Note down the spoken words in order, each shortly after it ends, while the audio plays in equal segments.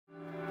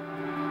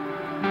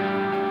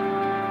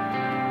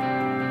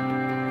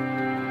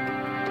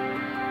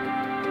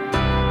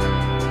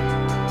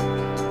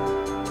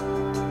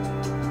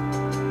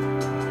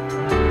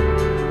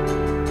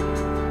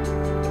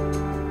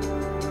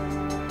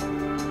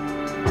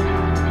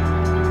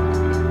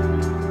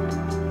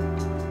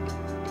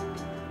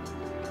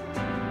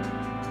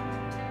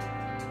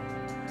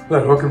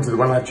Hello and welcome to the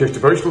One Life Church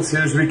devotional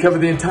series. We cover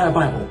the entire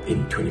Bible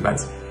in 20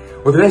 months.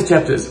 Well, today's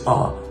chapters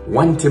are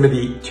 1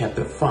 Timothy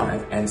chapter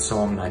 5 and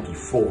Psalm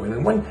 94. And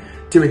in 1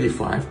 Timothy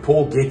 5,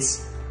 Paul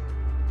gets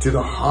to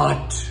the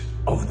heart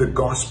of the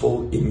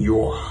gospel in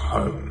your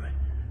home.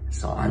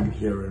 So I'm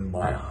here in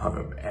my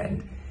home,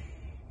 and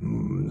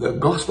the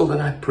gospel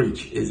that I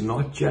preach is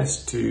not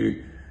just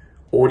to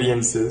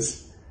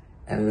audiences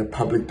and in the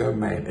public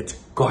domain. It's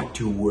got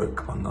to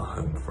work on the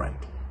home front.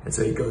 And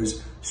so he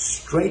goes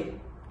straight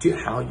to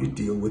how you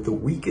deal with the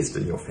weakest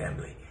in your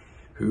family,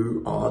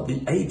 who are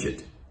the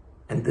aged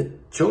and the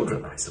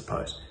children, I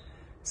suppose.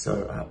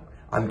 So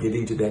I'm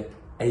getting to that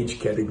age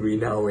category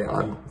now where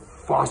I'm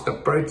fast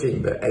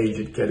approaching the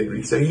aged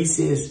category. So he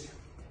says,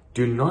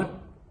 do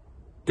not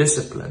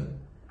discipline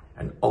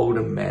an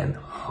older man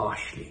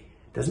harshly.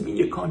 Doesn't mean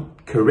you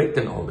can't correct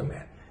an older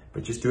man,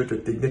 but just do it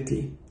with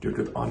dignity, do it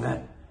with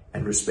honor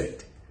and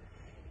respect.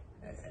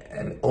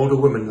 An older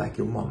woman like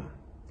your mom,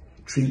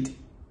 treat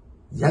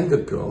younger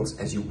girls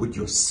as you would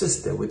your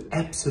sister with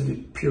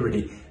absolute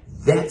purity.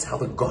 That's how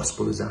the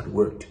gospel is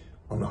outworked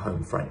on the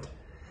home front.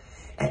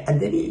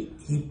 And then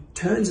he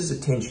turns his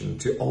attention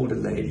to older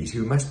ladies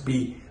who must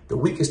be the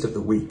weakest of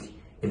the weak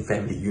in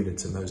family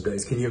units in those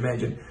days. Can you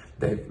imagine?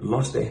 They've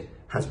lost their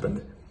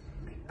husband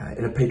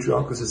in a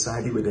patriarchal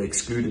society where they're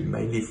excluded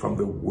mainly from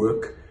the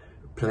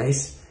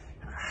workplace.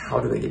 How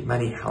do they get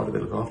money? How do they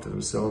look after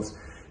themselves?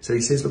 So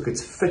he says, look,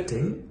 it's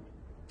fitting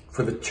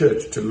for the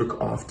church to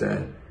look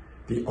after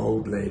the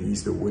old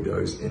ladies, the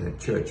widows in a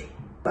church.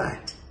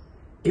 But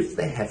if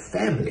they have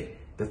family,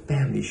 the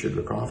family should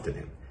look after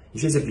them. He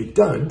says, if you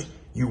don't,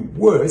 you're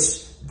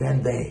worse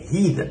than the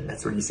heathen.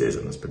 That's what he says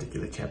in this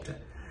particular chapter.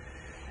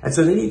 And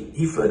so then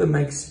he further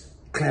makes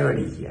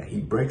clarity here. He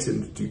breaks it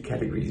into two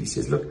categories. He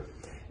says, look,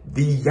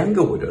 the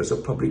younger widows are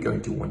probably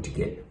going to want to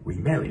get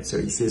remarried. So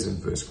he says in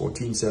verse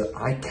 14, so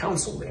I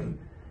counsel them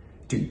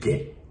to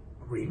get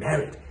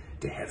remarried,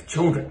 to have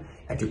children,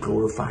 and to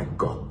glorify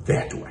God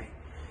that way.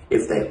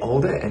 If they're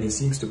older, and he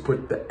seems to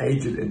put the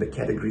aged in the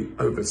category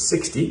over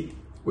 60,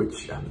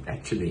 which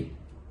actually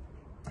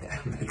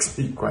makes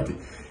me quite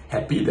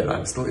happy that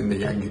I'm still in the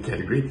younger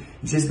category.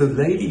 He says the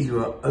ladies who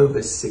are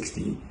over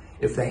 60,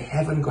 if they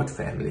haven't got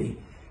family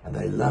and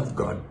they love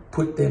God,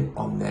 put them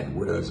on that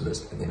widow's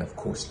list. And then, of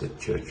course, the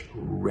church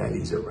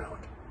rallies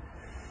around.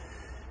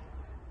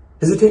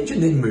 His attention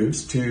then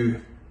moves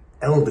to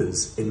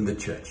elders in the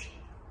church.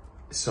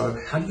 So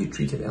how do you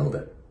treat an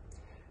elder?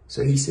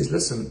 So he says,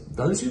 listen,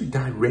 those who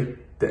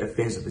direct the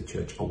affairs of the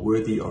church are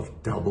worthy of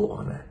double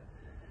honor.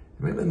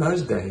 Remember in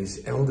those days,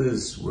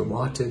 elders were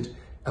martyred,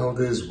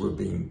 elders were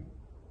being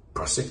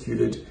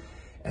prosecuted,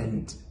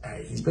 and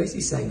he's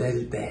basically saying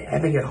they're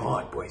having it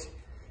hard, boys.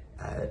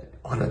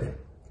 Honor them.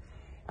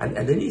 And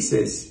then he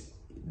says,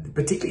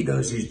 particularly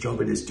those whose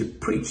job it is to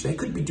preach, they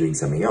could be doing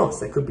something else.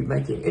 They could be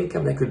making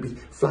income, they could be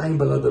flying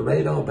below the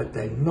radar, but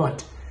they're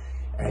not.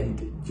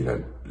 And,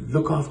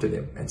 look after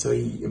them. And so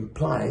he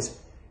implies,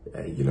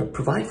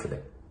 provide for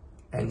them.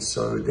 And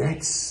so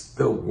that's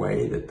the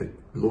way that the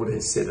Lord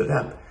has set it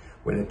up.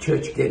 When a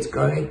church gets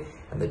going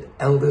and the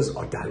elders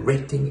are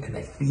directing and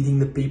they're feeding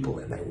the people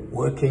and they're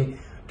working,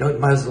 don't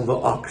muzzle the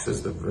ox,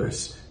 is the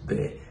verse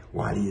there,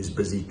 while he is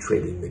busy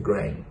treading the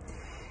grain.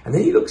 And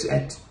then he looks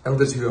at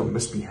elders who are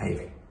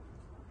misbehaving.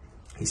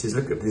 He says,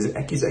 look, if there's an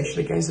accusation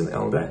against an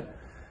elder,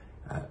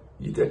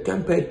 you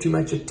don't pay too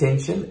much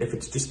attention if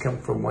it's just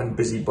come from one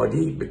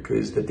busybody,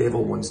 because the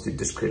devil wants to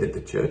discredit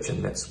the church,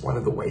 and that's one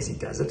of the ways he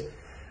does it.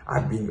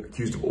 I've been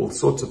accused of all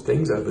sorts of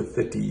things over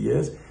 30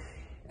 years.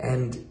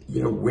 And,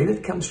 when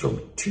it comes from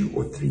 2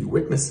 or 3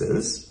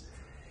 witnesses,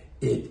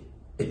 it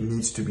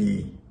needs to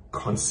be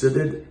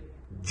considered,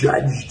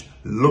 judged,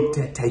 looked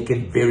at,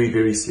 taken very,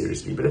 very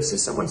seriously. But if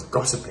someone's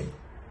gossiping,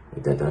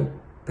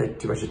 don't pay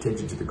too much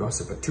attention to the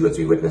gossip. But 2 or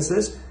 3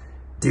 witnesses,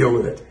 deal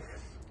with it.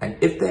 And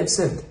if they have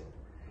sinned,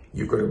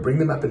 you've got to bring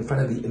them up in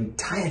front of the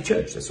entire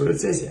church. That's what it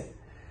says here.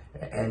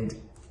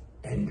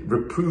 And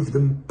reprove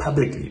them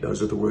publicly.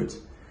 Those are the words.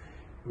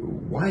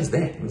 Why is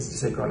that? And this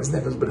is to say, God, isn't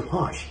that a little bit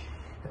harsh?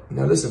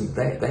 Now listen,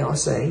 they are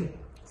saying,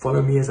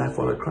 follow me as I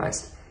follow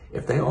Christ.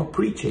 If they are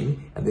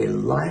preaching and their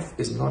life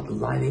is not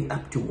lining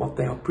up to what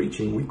they are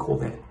preaching, we call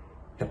that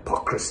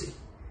hypocrisy.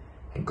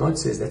 And God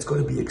says that's got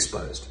to be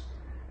exposed.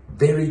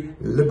 Very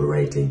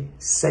liberating,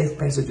 safe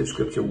passage of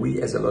scripture. We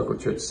as a local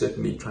church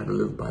certainly try to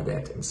live by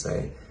that and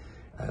say,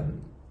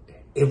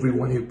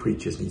 everyone who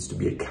preaches needs to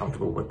be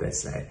accountable for what they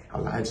say.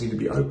 Our lives need to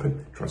be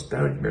open,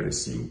 transparent. Be able to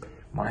see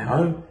my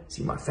home,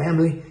 see my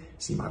family,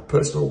 see my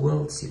personal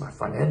world, see my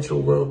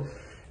financial world.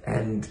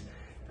 And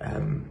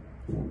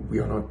we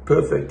are not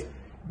perfect,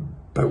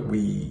 but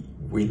we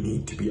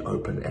need to be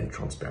open and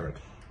transparent.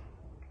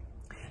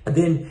 And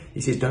then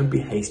he says, don't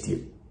be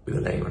hasty with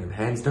the laying on of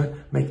hands. Don't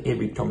make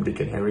every Tom, Dick,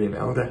 and Harry an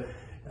elder.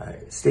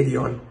 Steady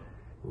on,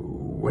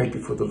 wait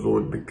before the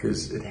Lord,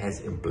 because it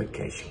has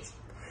implications.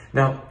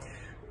 Now,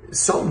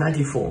 Psalm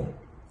 94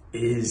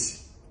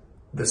 is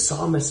the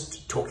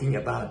psalmist talking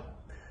about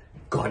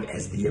God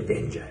as the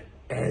avenger,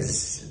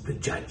 as the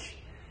judge.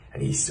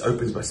 And he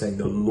opens by saying,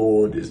 the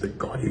Lord is the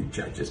God who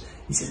judges.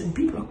 He says, and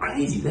people are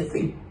crazy. They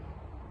think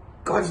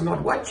God's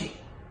not watching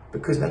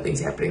because nothing's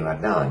happening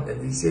right now.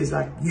 And he says,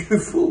 like, you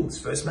fools,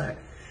 verse 9.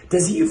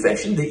 Does he who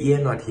fashioned the ear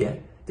not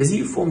hear? Does he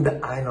who formed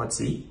the eye not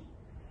see?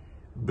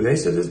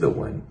 Blessed is the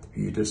one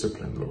who you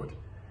discipline, Lord,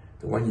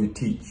 the one you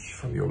teach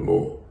from your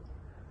law.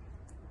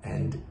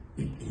 And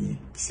he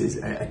says,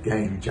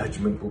 again,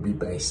 judgment will be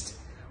based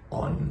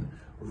on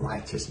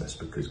righteousness,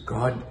 because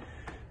God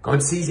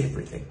sees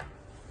everything.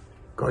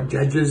 God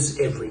judges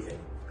everything.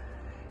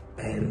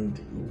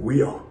 And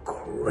we are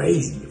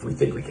crazy if we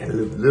think we can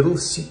live little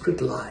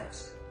secret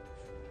lives.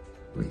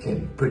 We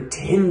can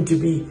pretend to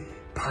be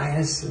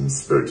pious and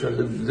spiritual,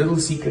 live little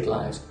secret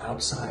lives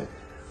outside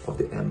of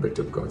the ambit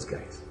of God's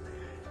gaze.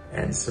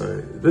 And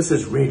so this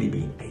has really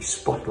been a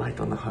spotlight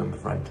on the home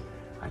front.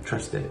 I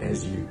trust that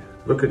as you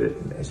look at it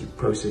and as you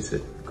process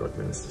it, God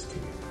ministers to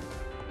you.